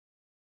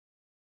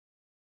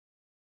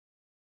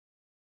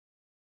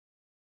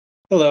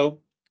Hello,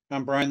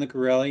 I'm Brian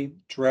Lucareli,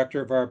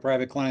 Director of our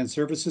Private Client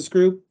Services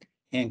Group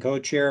and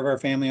co-chair of our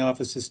Family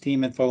Offices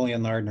team at Foley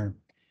and Lardner.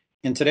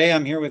 And today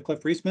I'm here with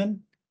Cliff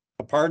Risman,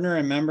 a partner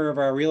and member of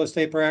our real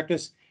estate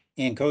practice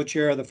and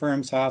co-chair of the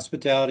firm's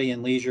hospitality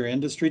and leisure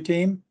industry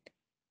team.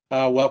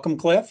 Welcome,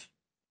 Cliff.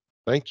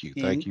 Thank you.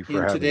 Thank you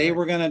for having today me.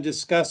 we're going to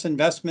discuss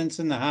investments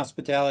in the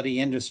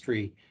hospitality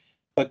industry.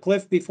 But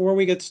Cliff, before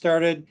we get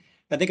started,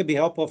 I think it'd be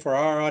helpful for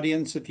our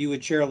audience if you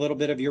would share a little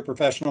bit of your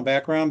professional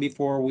background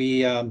before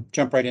we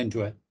jump right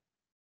into it.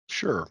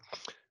 Sure.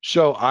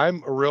 So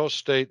I'm a real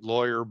estate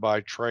lawyer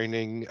by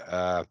training.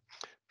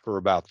 For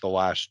about the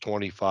last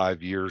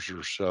 25 years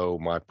or so,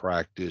 my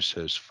practice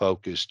has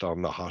focused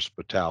on the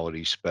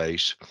hospitality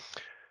space.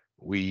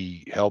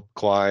 We help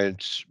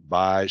clients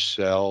buy,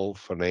 sell,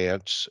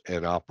 finance,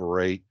 and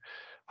operate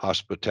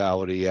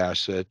hospitality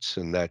assets,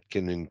 and that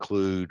can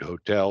include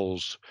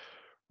hotels,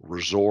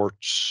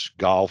 resorts,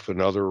 golf,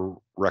 and other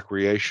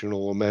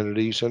recreational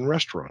amenities and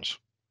restaurants.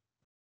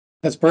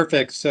 That's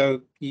perfect.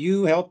 So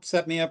you helped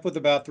set me up with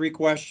about 3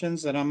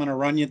 questions that I'm going to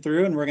run you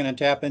through, and we're going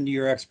to tap into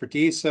your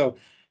expertise. So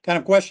kind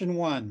of question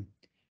one,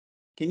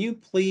 can you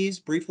please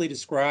briefly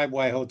describe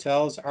why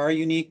hotels are a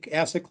unique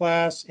asset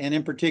class, and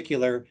in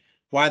particular,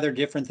 why they're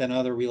different than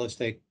other real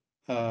estate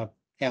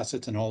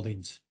assets and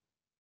holdings?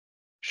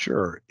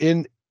 Sure.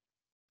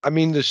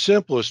 The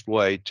simplest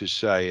way to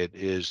say it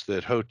is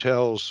that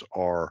hotels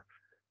are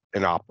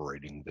an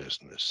operating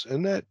business,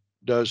 and that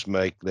does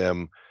make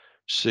them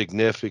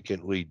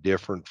significantly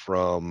different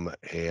from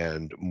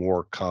and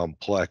more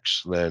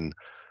complex than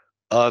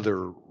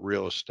other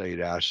real estate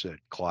asset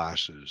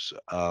classes.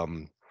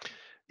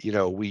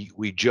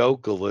 We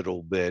joke a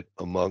little bit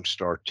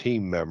amongst our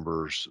team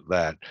members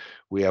that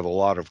we have a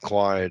lot of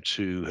clients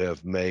who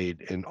have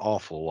made an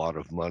awful lot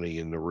of money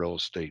in the real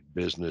estate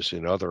business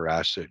in other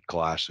asset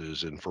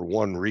classes, and for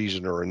one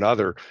reason or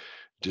another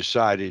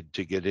decided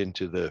to get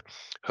into the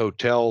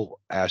hotel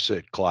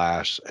asset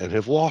class and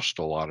have lost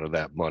a lot of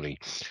that money.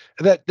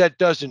 And that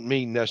doesn't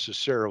mean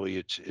necessarily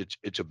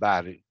it's a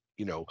bad,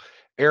 you know,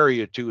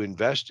 area to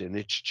invest in.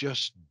 It's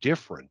just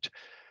different.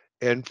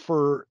 And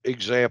for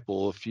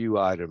example, a few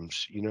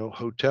items,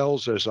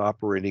 hotels as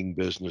operating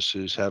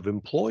businesses have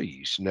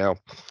employees. Now,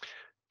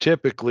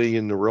 typically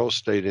in the real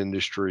estate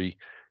industry,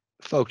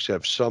 folks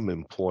have some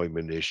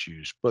employment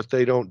issues, but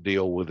they don't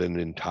deal with an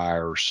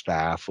entire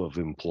staff of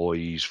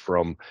employees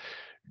from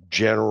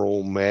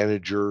general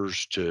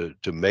managers to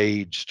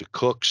maids to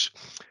cooks.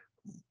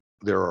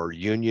 There are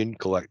union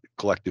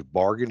collective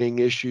bargaining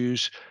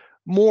issues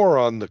more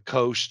on the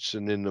coasts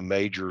and in the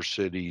major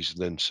cities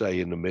than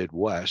say in the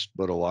Midwest,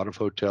 but a lot of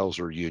hotels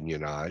are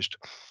unionized.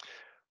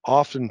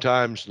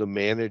 Oftentimes the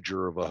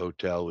manager of a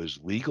hotel is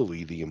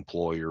legally the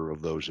employer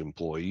of those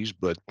employees,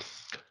 but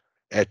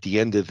at the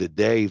end of the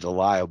day, the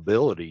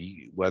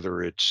liability,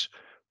 whether it's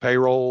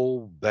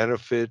payroll,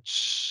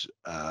 benefits,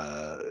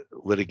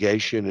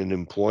 litigation, and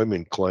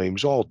employment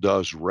claims, all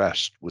does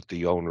rest with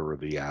the owner of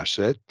the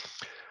asset.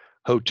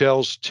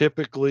 Hotels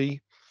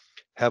typically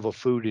have a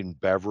food and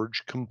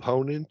beverage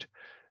component,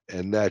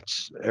 and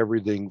that's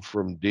everything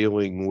from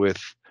dealing with,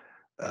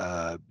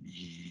 uh,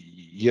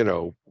 you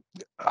know,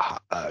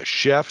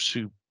 chefs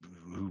who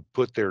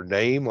put their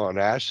name on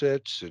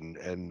assets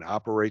and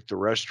operate the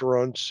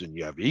restaurants, and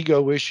you have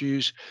ego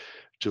issues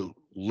to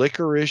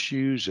liquor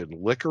issues and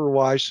liquor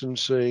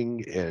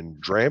licensing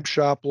and dram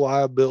shop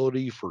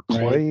liability for Right.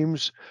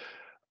 claims.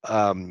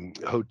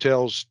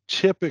 Hotels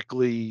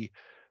typically,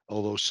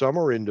 although some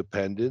are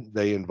independent,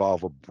 they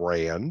involve a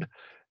brand,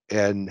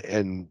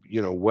 and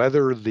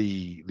whether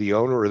the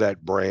owner of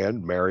that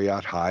brand,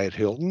 Marriott, Hyatt,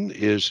 Hilton,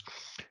 is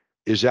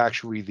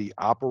actually the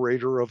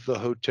operator of the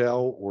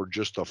hotel or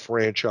just a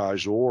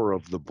franchisor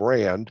of the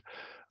brand.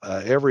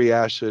 Every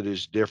asset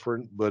is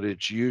different, but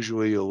it's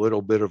usually a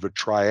little bit of a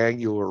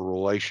triangular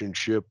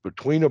relationship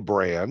between a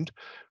brand,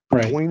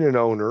 Right. between an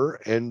owner,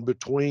 and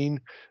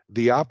between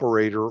the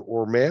operator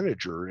or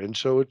manager. And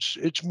so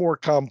it's more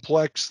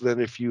complex than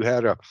if you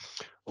had a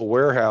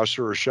warehouse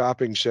or a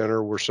shopping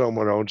center where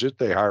someone owns it,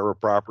 they hire a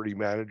property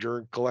manager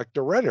and collect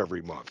the rent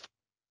every month.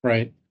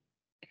 Right.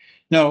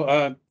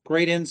 No,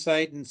 great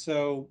insight. And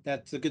so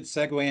that's a good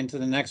segue into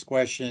the next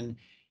question.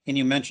 And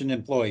you mentioned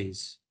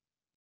employees.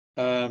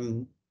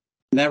 And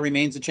that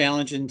remains a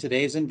challenge in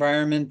today's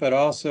environment, but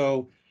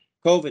also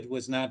COVID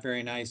was not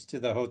very nice to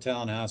the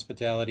hotel and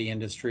hospitality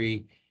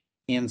industry.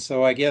 And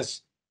so I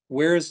guess,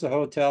 where is the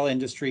hotel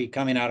industry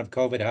coming out of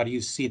COVID? How do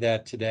you see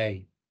that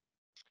today?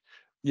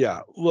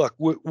 Yeah, look,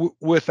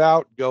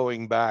 without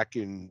going back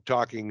and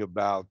talking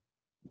about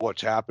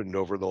what's happened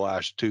over the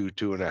last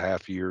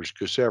 2.5 years,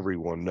 because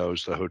everyone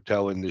knows the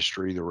hotel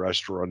industry, the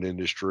restaurant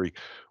industry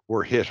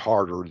were hit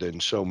harder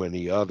than so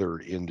many other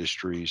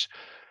industries.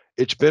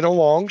 It's been a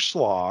long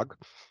slog.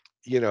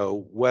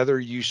 Whether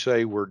you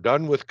say we're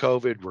done with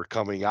COVID, we're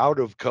coming out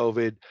of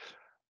COVID,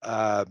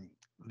 uh,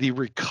 the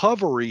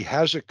recovery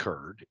has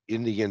occurred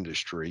in the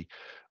industry,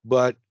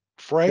 but That's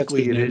good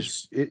frankly,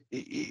 news.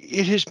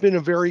 it has been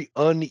a very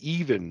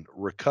uneven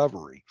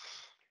recovery.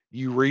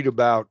 You read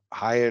about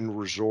high-end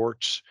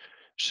resorts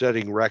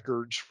setting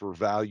records for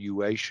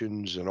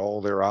valuations and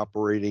all their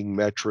operating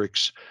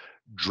metrics.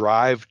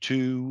 Drive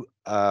to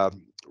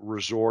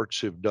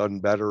resorts have done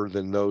better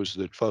than those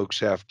that folks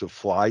have to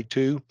fly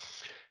to.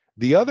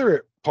 The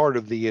other part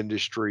of the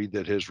industry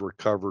that has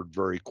recovered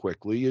very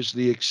quickly is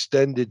the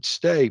extended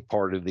stay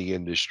part of the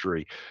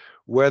industry,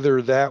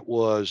 whether that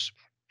was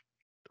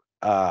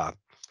uh,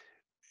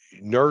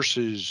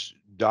 nurses,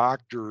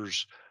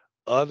 doctors,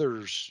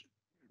 others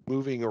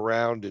moving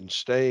around and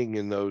staying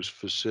in those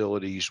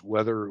facilities,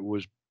 whether it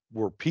was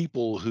were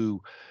people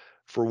who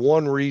for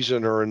one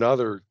reason or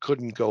another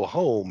couldn't go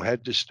home,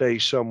 had to stay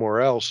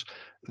somewhere else.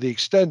 The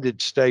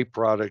extended stay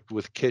product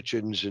with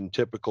kitchens and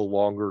typical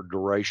longer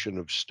duration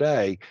of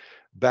stay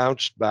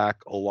bounced back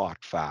a lot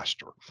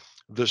faster.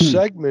 The Hmm.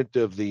 segment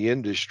of the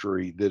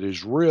industry that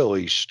is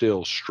really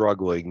still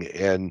struggling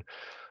and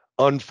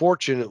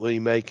unfortunately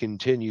may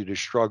continue to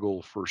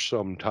struggle for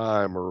some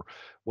time are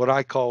what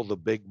I call the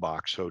big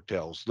box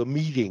hotels, the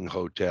meeting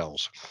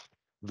hotels,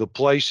 the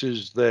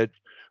places that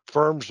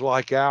firms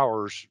like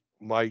ours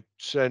might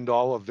send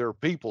all of their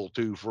people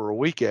to for a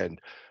weekend.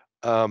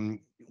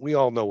 We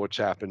all know what's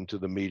happened to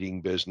the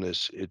meeting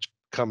business. It's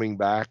coming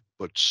back,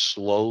 but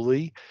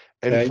slowly.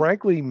 And Okay.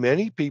 frankly,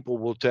 many people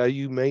will tell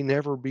you may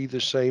never be the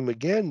same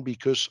again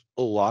because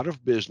a lot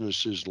of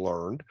businesses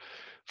learned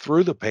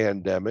through the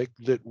pandemic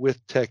that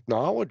with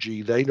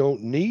technology, they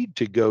don't need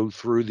to go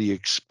through the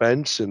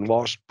expense and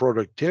lost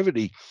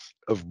productivity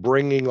of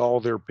bringing all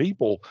their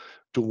people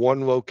to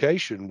one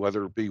location,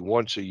 whether it be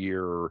once a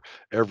year or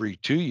every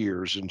 2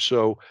 years. And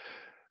so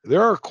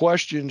there are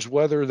questions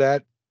whether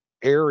that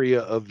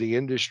area of the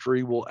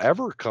industry will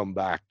ever come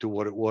back to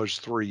what it was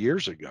 3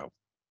 years ago.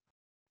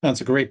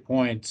 That's a great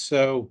point.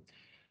 So,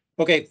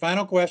 okay,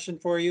 final question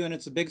for you, and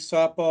it's a big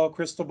softball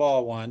crystal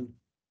ball one.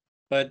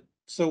 But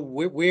so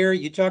where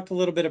you talked a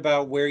little bit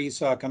about where you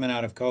saw coming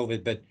out of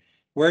COVID, but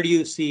where do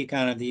you see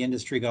kind of the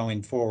industry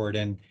going forward?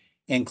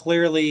 And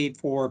clearly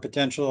for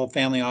potential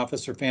family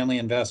office or family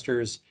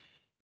investors,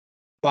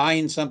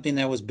 buying something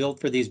that was built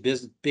for these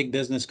big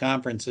business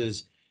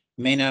conferences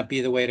may not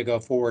be the way to go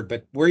forward.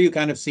 But where are you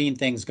kind of seeing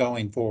things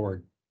going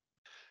forward?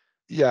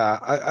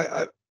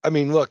 Yeah, I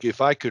mean, look,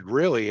 if I could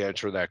really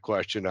answer that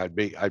question, I'd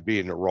be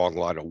in the wrong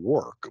line of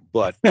work.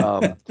 But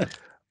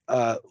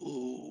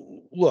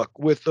look,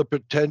 with the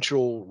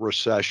potential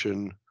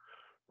recession,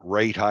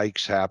 rate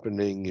hikes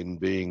happening and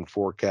being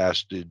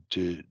forecasted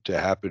to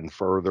happen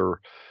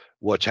further,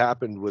 what's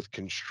happened with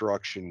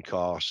construction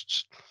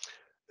costs,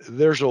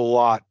 there's a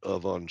lot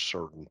of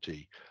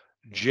uncertainty.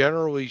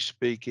 Generally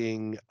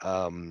speaking,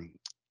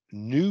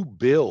 new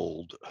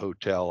build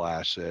hotel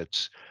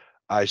assets,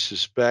 I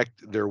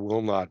suspect there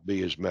will not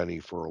be as many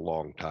for a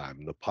long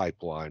time. The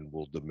pipeline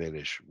will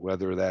diminish,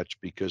 whether that's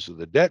because of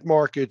the debt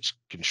markets,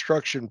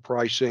 construction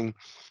pricing.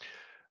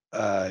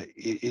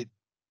 It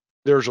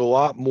there's a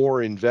lot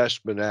more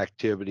investment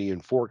activity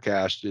and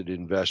forecasted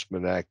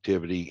investment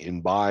activity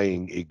in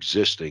buying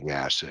existing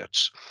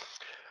assets.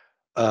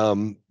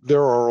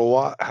 There are a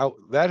lot. How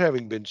that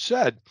having been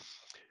said,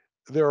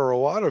 there are a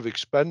lot of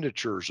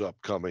expenditures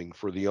upcoming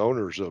for the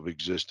owners of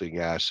existing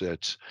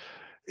assets.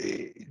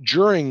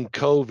 During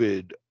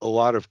COVID, a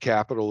lot of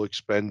capital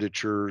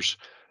expenditures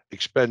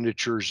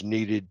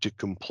needed to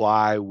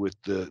comply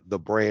with the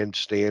brand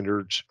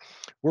standards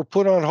were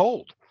put on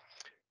hold.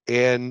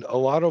 And a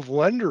lot of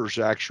lenders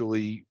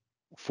actually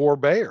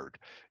forbeared.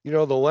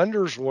 The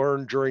lenders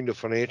learned during the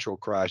financial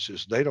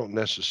crisis they don't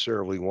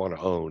necessarily want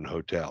to own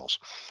hotels.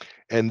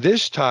 And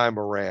this time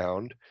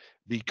around,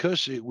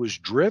 because it was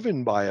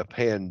driven by a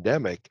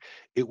pandemic,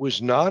 it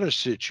was not a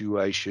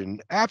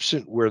situation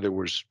absent where there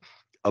was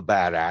a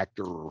bad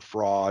actor or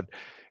fraud.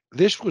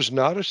 This was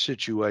not a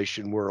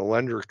situation where a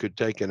lender could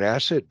take an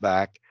asset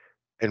back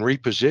and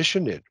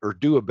reposition it or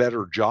do a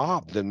better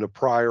job than the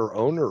prior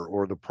owner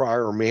or the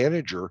prior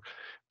manager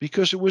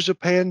because it was a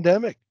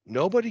pandemic.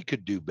 Nobody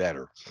could do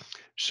better.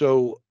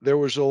 So there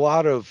was a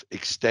lot of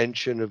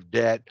extension of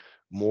debt,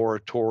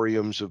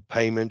 moratoriums of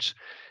payments,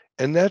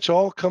 and that's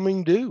all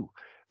coming due.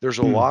 There's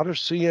a Hmm. lot of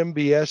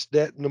CMBS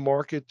debt in the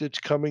market that's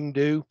coming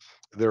due.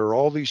 There are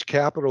all these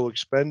capital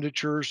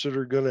expenditures that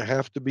are going to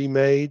have to be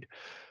made.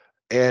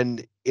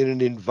 And in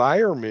an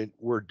environment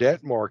where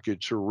debt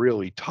markets are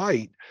really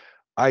tight,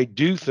 I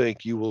do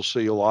think you will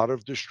see a lot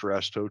of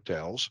distressed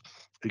hotels,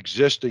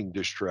 existing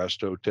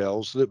distressed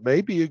hotels that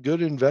may be a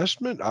good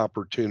investment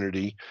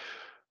opportunity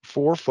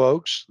for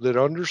folks that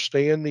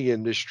understand the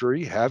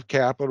industry, have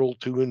capital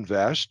to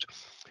invest.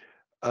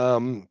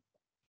 Um,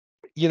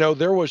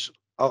 there was,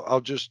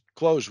 I'll just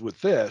close with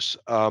this.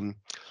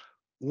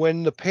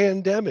 When the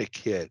pandemic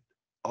hit,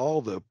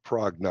 all the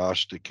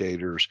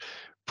prognosticators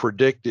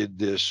predicted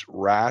this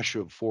rash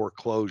of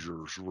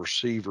foreclosures,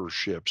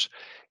 receiverships,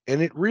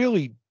 and it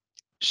really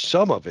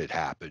some of it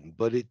happened,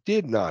 but it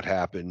did not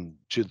happen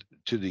to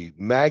the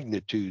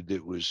magnitude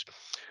that was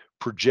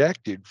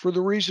projected for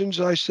the reasons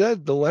I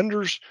said. The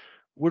lenders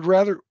would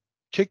rather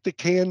kick the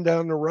can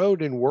down the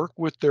road and work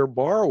with their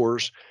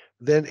borrowers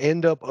than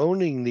end up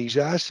owning these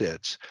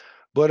assets.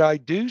 But I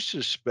do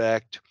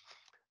suspect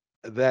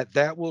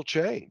that will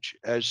change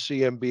as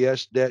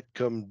CMBS debt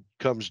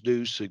comes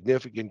due,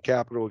 significant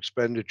capital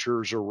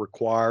expenditures are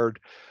required.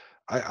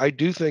 I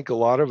do think a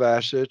lot of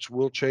assets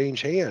will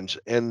change hands,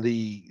 and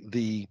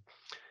the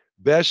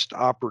best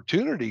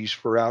opportunities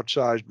for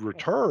outsized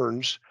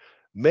returns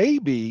may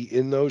be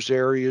in those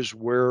areas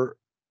where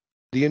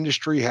the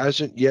industry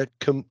hasn't yet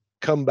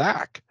come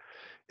back.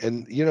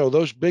 And you know,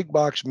 those big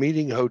box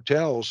meeting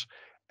hotels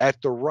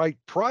at the right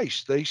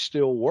price, they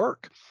still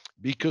work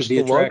Could because be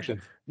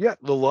attractive.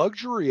 the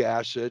luxury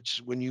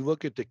assets, when you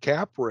look at the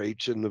cap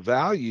rates and the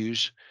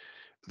values,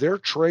 they're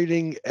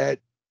trading at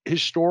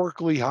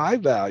historically high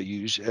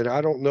values. And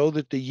I don't know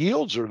that the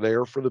yields are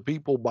there for the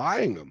people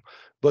buying them,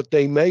 but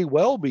they may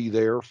well be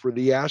there for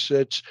the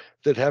assets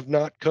that have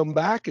not come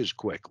back as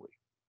quickly.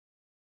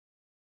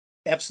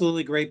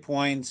 Absolutely great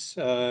points.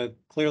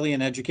 Clearly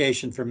an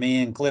education for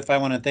me. And Cliff, I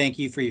want to thank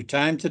you for your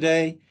time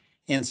today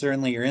and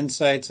certainly your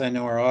insights. I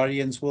know our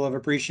audience will have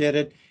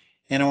appreciated.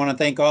 And I want to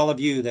thank all of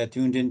you that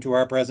tuned into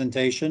our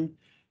presentation.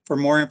 For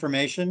more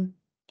information,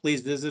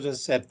 please visit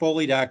us at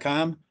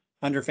foley.com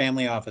under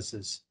Family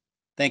Offices.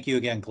 Thank you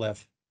again,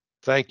 Cliff.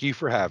 Thank you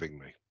for having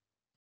me.